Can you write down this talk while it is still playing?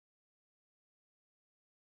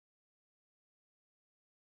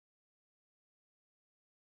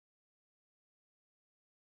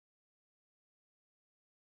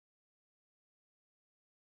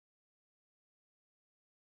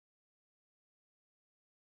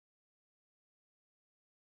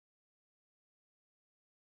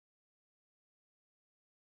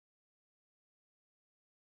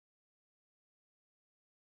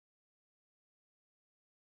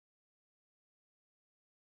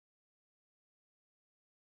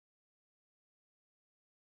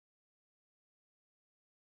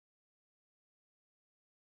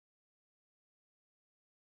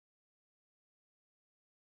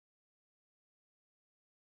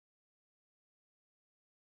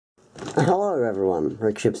Hello everyone,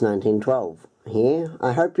 RickShips1912 here.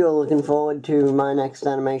 I hope you're looking forward to my next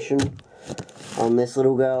animation on this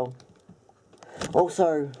little girl.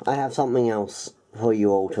 Also, I have something else for you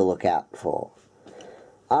all to look out for.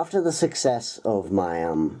 After the success of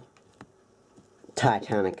my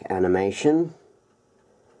Titanic animation,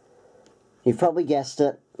 you've probably guessed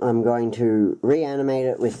it, I'm going to reanimate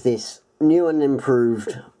it with this new and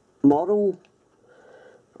improved model.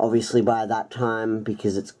 Obviously by that time,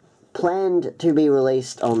 because it's planned to be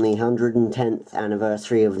released on the 110th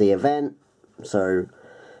anniversary of the event, so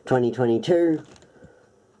 2022,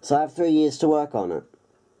 so I have 3 years to work on it.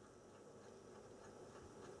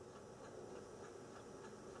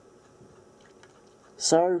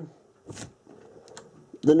 So,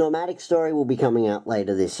 the Nomadic story will be coming out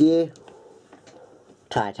later this year,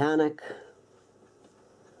 Titanic,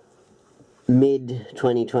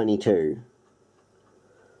 mid-2022.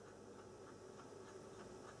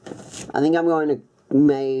 I think I'm going to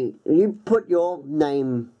you put your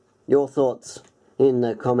name, your thoughts in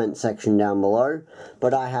the comment section down below,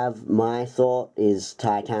 but I have my thought is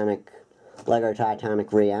Titanic, Lego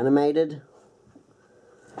Titanic Reanimated.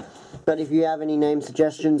 But if you have any name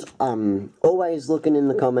suggestions, I'm always looking in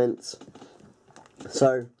the comments.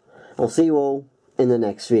 So, I'll see you all in the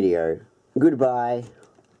next video. Goodbye.